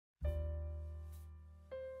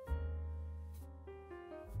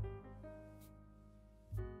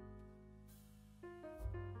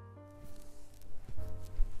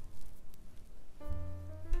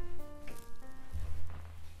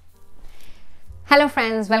Hello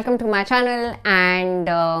friends, welcome to my channel, and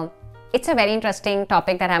it's a very interesting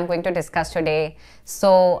topic that I'm going to discuss today.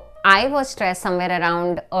 So I was stressed somewhere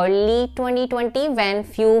around early 2020 when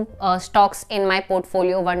few stocks in my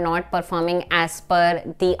portfolio were not performing as per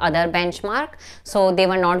the other benchmark. So they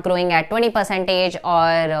were not growing at 20%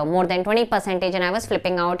 or more than 20%, and I was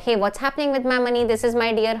flipping out, hey, what's happening with my money? This is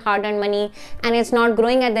my dear hard-earned money and it's not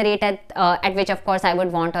growing at the rate at which of course I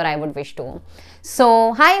would want or I would wish to.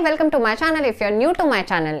 So hi, welcome to my channel. If you're new to my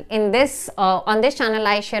channel, on this channel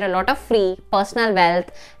I share a lot of free personal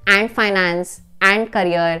wealth and finance and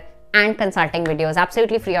career and consulting videos,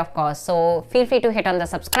 absolutely free of cost. So feel free to hit on the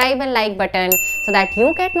subscribe and like button so that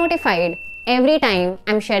you get notified every time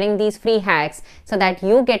I'm sharing these free hacks, so that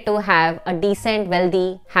you get to have a decent,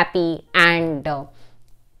 wealthy, happy,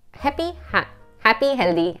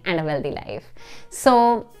 healthy and a wealthy life.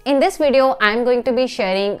 So in this video I'm going to be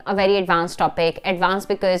sharing a very advanced topic. Advanced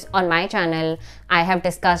because on my channel I have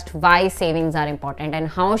discussed why savings are important and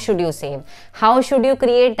how should you save, how should you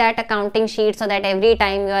create that accounting sheet so that every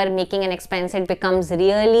time you are making an expense it becomes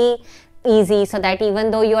really easy, so that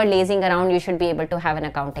even though you are lazing around you should be able to have an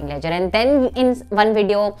accounting ledger. And then in one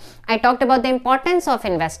video I talked about the importance of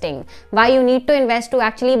investing, why you need to invest to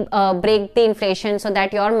actually break the inflation so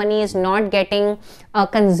that your money is not getting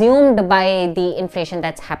consumed by the inflation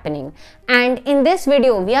that's happening. And in this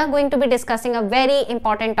video we are going to be discussing a very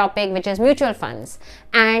important topic, which is mutual funds.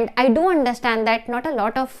 And I do understand that not a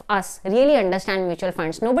lot of us really understand mutual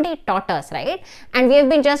funds. Nobody taught us, right? And we have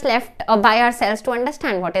been just left by ourselves to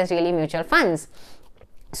understand what is really mutual funds.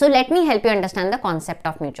 So let me help you understand the concept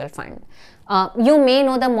of mutual fund. You may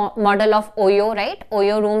know the model of OYO, right?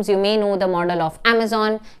 OYO rooms. You may know the model of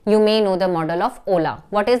Amazon. You may know the model of Ola.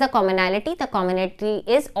 What is the commonality? The commonality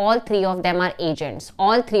is all three of them are agents.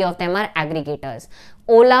 All three of them are aggregators.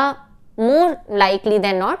 Ola, more likely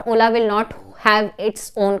than not, Ola will not have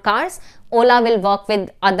its own cars. Ola will work with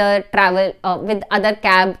other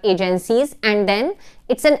cab agencies, and then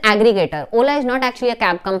it's an aggregator. Ola is not actually a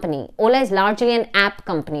cab company. Ola is largely an app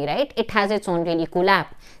company, right? It has its own really cool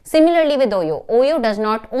app. Similarly with OYO. OYO does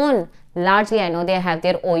not own, largely I know they have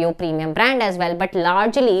their OYO premium brand as well, but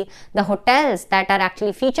largely the hotels that are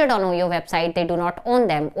actually featured on OYO website, they do not own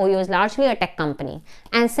them. OYO is largely a tech company.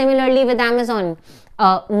 And similarly with Amazon,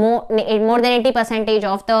 more than 80%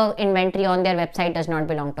 of the inventory on their website does not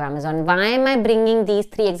belong to Amazon. Why am I bringing these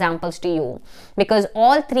three examples to you? Because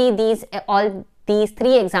all these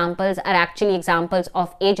three examples are actually examples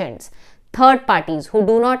of agents, third parties who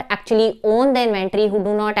do not actually own the inventory, who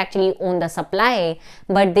do not actually own the supply,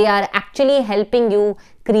 but they are actually helping you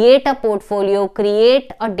create a portfolio,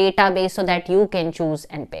 create a database so that you can choose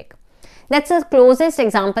and pick. That's the closest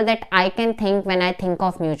example that I can think when I think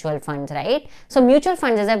of mutual funds, right? So mutual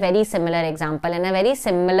funds is a very similar example and a very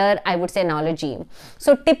similar, I would say, analogy.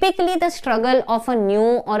 So typically the struggle of a new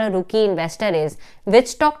or a rookie investor is which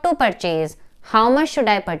stock to purchase, how much should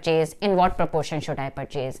I purchase, in what proportion should I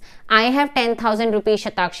purchase. I have 10,000 rupees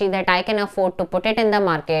Shatakshi that I can afford to put it in the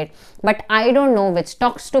market, but I don't know which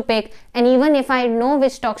stocks to pick. And even if I know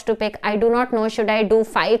which stocks to pick, I do not know, should I do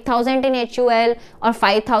 5,000 in HUL or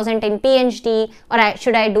 5,000 in PNG, or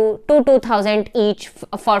should I do 2,000 each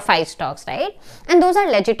for 5 stocks, right? And those are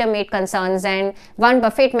legitimate concerns. And Warren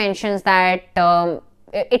Buffett mentions that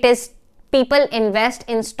it is people invest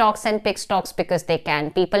in stocks and pick stocks because they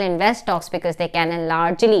can. People invest stocks because they can, and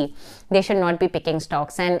largely they should not be picking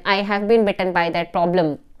stocks. And I have been bitten by that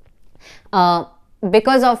problem.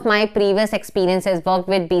 Because of my previous experiences, worked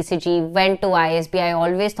with BCG, went to ISB, I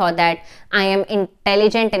always thought that I am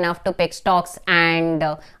intelligent enough to pick stocks, and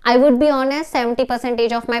I would be honest,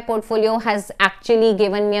 70% of my portfolio has actually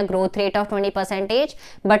given me a growth rate of 20%,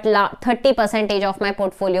 but 30% of my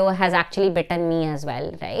portfolio has actually bitten me as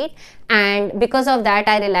well, right? And because of that,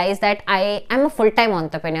 I realized that I am a full-time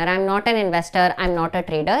entrepreneur. I'm not an investor. I'm not a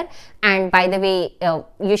trader. And by the way,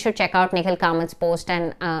 you should check out Nikhil Kamat's post,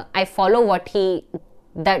 and I follow what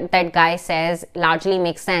that guy says. Largely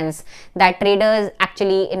makes sense that traders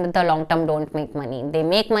actually in the long term don't make money. They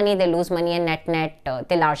make money, they lose money, and net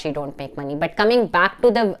they largely don't make money. But coming back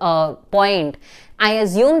to the point, I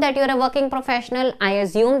assume that you're a working professional. I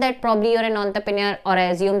assume that probably you're an entrepreneur, or I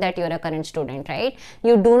assume that you're a current student, right?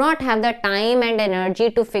 You do not have the time and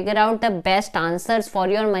energy to figure out the best answers for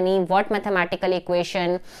your money, what mathematical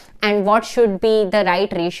equation, and what should be the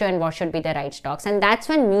right ratio and what should be the right stocks. And that's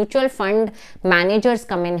when mutual fund managers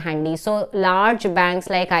come in handy. So large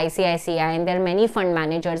banks like ICICI, and there are many fund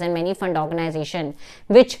managers and many fund organizations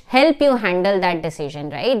which help you handle that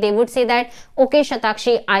decision, right? They would say that, okay,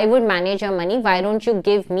 Shatakshi, I would manage your money. Why don't don't you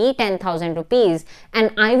give me 10,000 rupees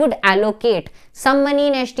and I would allocate some money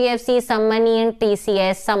in HDFC, some money in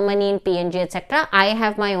TCS, some money in PNG, etc. I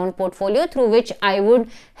have my own portfolio through which I would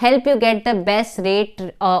help you get the best rate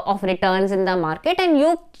of returns in the market, and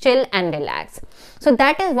you chill and relax. So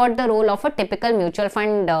that is what the role of a typical mutual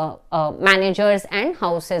fund managers and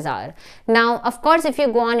houses are. Now, of course, if you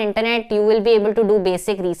go on internet, you will be able to do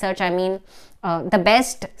basic research. I mean, the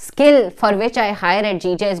best skill for which I hire at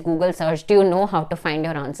GGI is Google search. Do you know how to find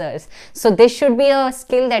your answers? So this should be a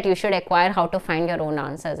skill that you should acquire, how to find your own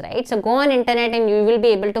answers, right? So go on internet and you will be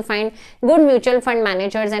able to find good mutual fund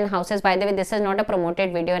managers and houses. By the way, this is not a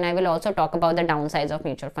promoted video, and I will also talk about the downsides of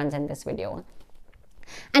mutual funds in this video.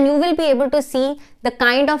 And you will be able to see the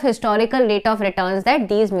kind of historical rate of returns that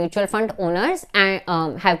these mutual fund owners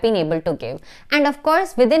have been able to give. And of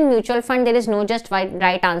course, within mutual fund, there is no just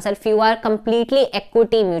right answer. Few are completely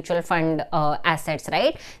equity mutual fund assets,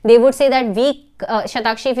 right? They would say that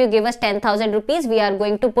Shatakshi, if you give us 10,000 rupees, we are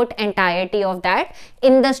going to put entirety of that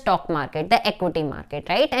in the stock market, the equity market,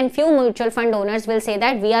 right? And few mutual fund owners will say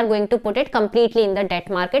that we are going to put it completely in the debt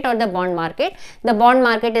market or the bond market. The bond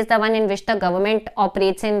market is the one in which the government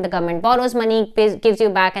operates in. The government borrows money, gives you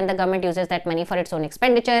back, and the government uses that money for its own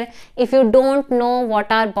expenditure. If you don't know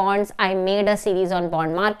what are bonds, I made a series on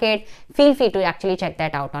bond market. Feel free to actually check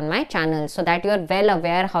that out on my channel so that you are well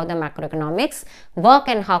aware how the macroeconomics work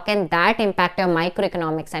and how can that impact your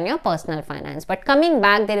microeconomics and your personal finance. But coming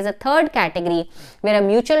back, there is a third category where a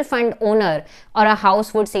mutual fund owner or a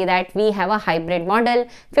house would say that we have a hybrid model.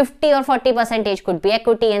 50 or 40% could be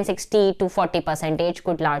equity and 60 to 40%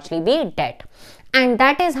 could largely be debt. And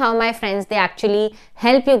that is how, my friends, they actually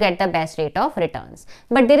help you get the best rate of returns.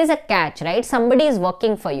 But there is a catch, right? Somebody is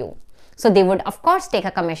working for you. So they would of course take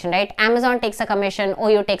a commission, right? Amazon takes a commission,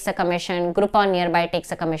 OYO takes a commission, Groupon nearby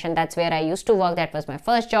takes a commission. That's where I used to work. That was my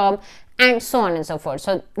first job, and so on and so forth.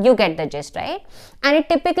 So you get the gist, right? And it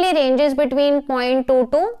typically ranges between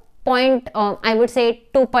 0.2 to I would say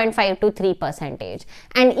 2.5 to 3%.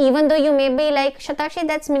 And even though you may be like, Shatakshi,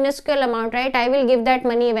 that's minuscule amount, right? I will give that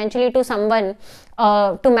money eventually to someone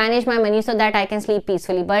to manage my money so that I can sleep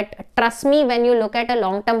peacefully. But trust me, when you look at a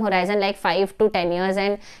long-term horizon like 5 to 10 years,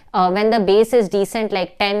 and when the base is decent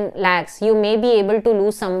like 10 lakhs, you may be able to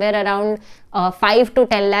lose somewhere around 5 to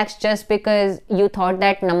 10 lakhs just because you thought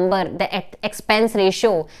that number, the expense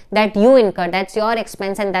ratio that you incur, that's your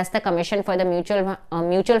expense and that's the commission for the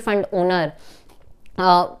mutual fund owner.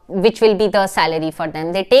 Which will be the salary for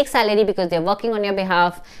them. They take salary because they're working on your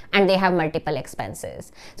behalf and they have multiple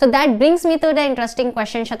expenses. So that brings me to the interesting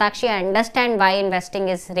question, Shatakshi. I understand why investing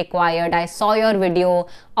is required. I saw your video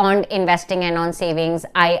on investing and on savings.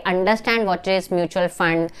 I understand what is mutual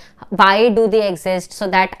fund. Why do they exist? So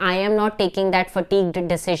that I am not taking that fatigued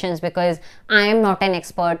decisions because I am not an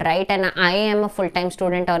expert, right? And I am a full-time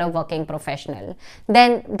student or a working professional.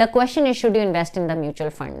 Then the question is, should you invest in the mutual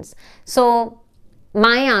funds? So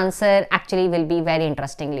my answer actually will be very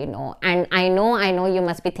interestingly no. And I know you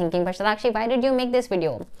must be thinking, but Shatakshi, why did you make this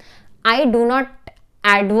video? I do not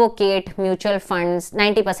advocate mutual funds,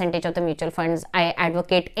 90% of the mutual funds. I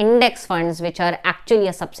advocate index funds, which are actually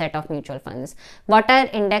a subset of mutual funds. What are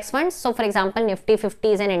index funds? So for example, Nifty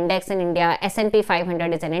 50 is an index in India, S&P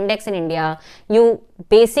 500 is an index in India. You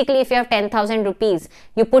basically, if you have 10,000 rupees,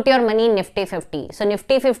 you put your money in Nifty 50. So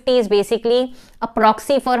Nifty 50 is basically a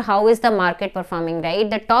proxy for how is the market performing, right?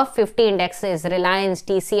 The top 50 indexes, Reliance,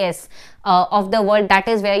 TCS, of the world, that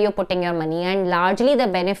is where you're putting your money, and largely the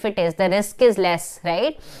benefit is the risk is less,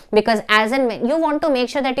 right? Because as in you want to make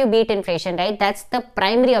sure that you beat inflation, right? That's the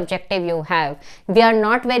primary objective you have. We are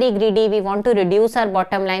not very greedy. We want to reduce our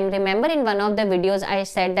bottom line. Remember in one of the videos I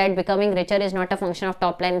said that becoming richer is not a function of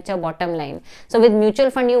top line, it's your bottom line. So with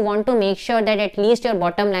mutual fund, you want to make sure that at least your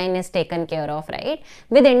bottom line is taken care of, right?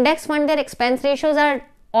 With index fund, their expense ratios are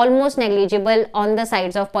almost negligible, on the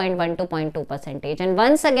sides of 0.1 to 0.2%. And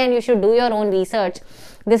once again, you should do your own research.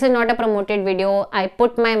 This is not a promoted video. I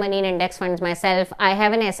put my money in index funds myself. I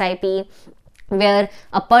have an SIP where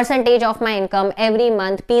a percentage of my income every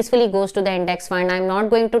month peacefully goes to the index fund. I'm not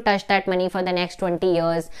going to touch that money for the next 20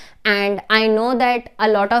 years. And I know that a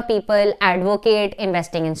lot of people advocate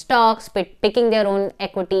investing in stocks, picking their own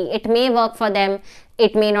equity. It may work for them,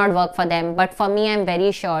 it may not work for them, but for me, I'm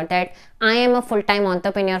very sure that I am a full-time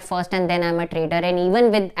entrepreneur first and then I'm a trader. And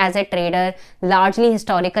even as a trader, largely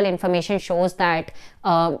historical information shows that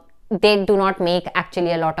they do not make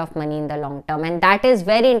actually a lot of money in the long term. And that is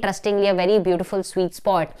very interestingly a very beautiful sweet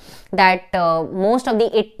spot that more than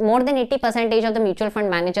 80% of the mutual fund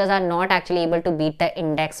managers are not actually able to beat the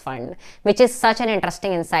index fund, which is such an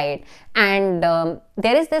interesting insight. And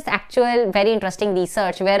there is this actual very interesting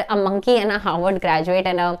research where a monkey and a Harvard graduate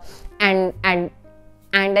and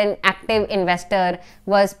an active investor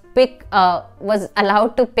was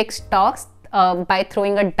allowed to pick stocks by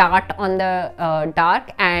throwing a dart on the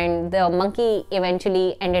dark, and the monkey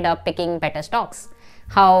eventually ended up picking better stocks.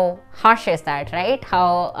 How harsh is that, right?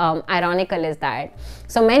 How ironical is that?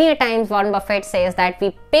 So many a times Warren Buffett says that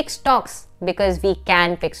we pick stocks because we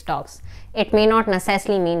can pick stocks. It may not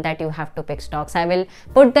necessarily mean that you have to pick stocks. I will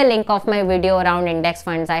put the link of my video around index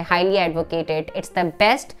funds. I highly advocate it. It's the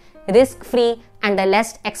best, risk-free and the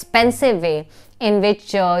less expensive way in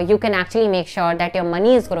which you can actually make sure that your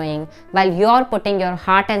money is growing while you're putting your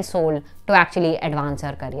heart and soul to actually advance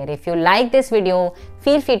your career. If you like this video,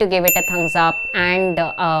 feel free to give it a thumbs up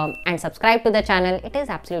and subscribe to the channel. It is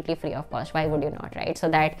absolutely free of cost. Why would you not, right? So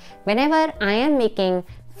that whenever I am making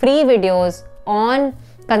free videos on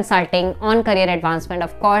consulting, on career advancement,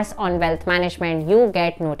 of course on wealth management, you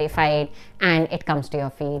get notified and it comes to your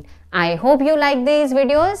feed. I hope you like these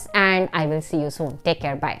videos and I will see you soon. Take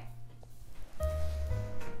care. Bye.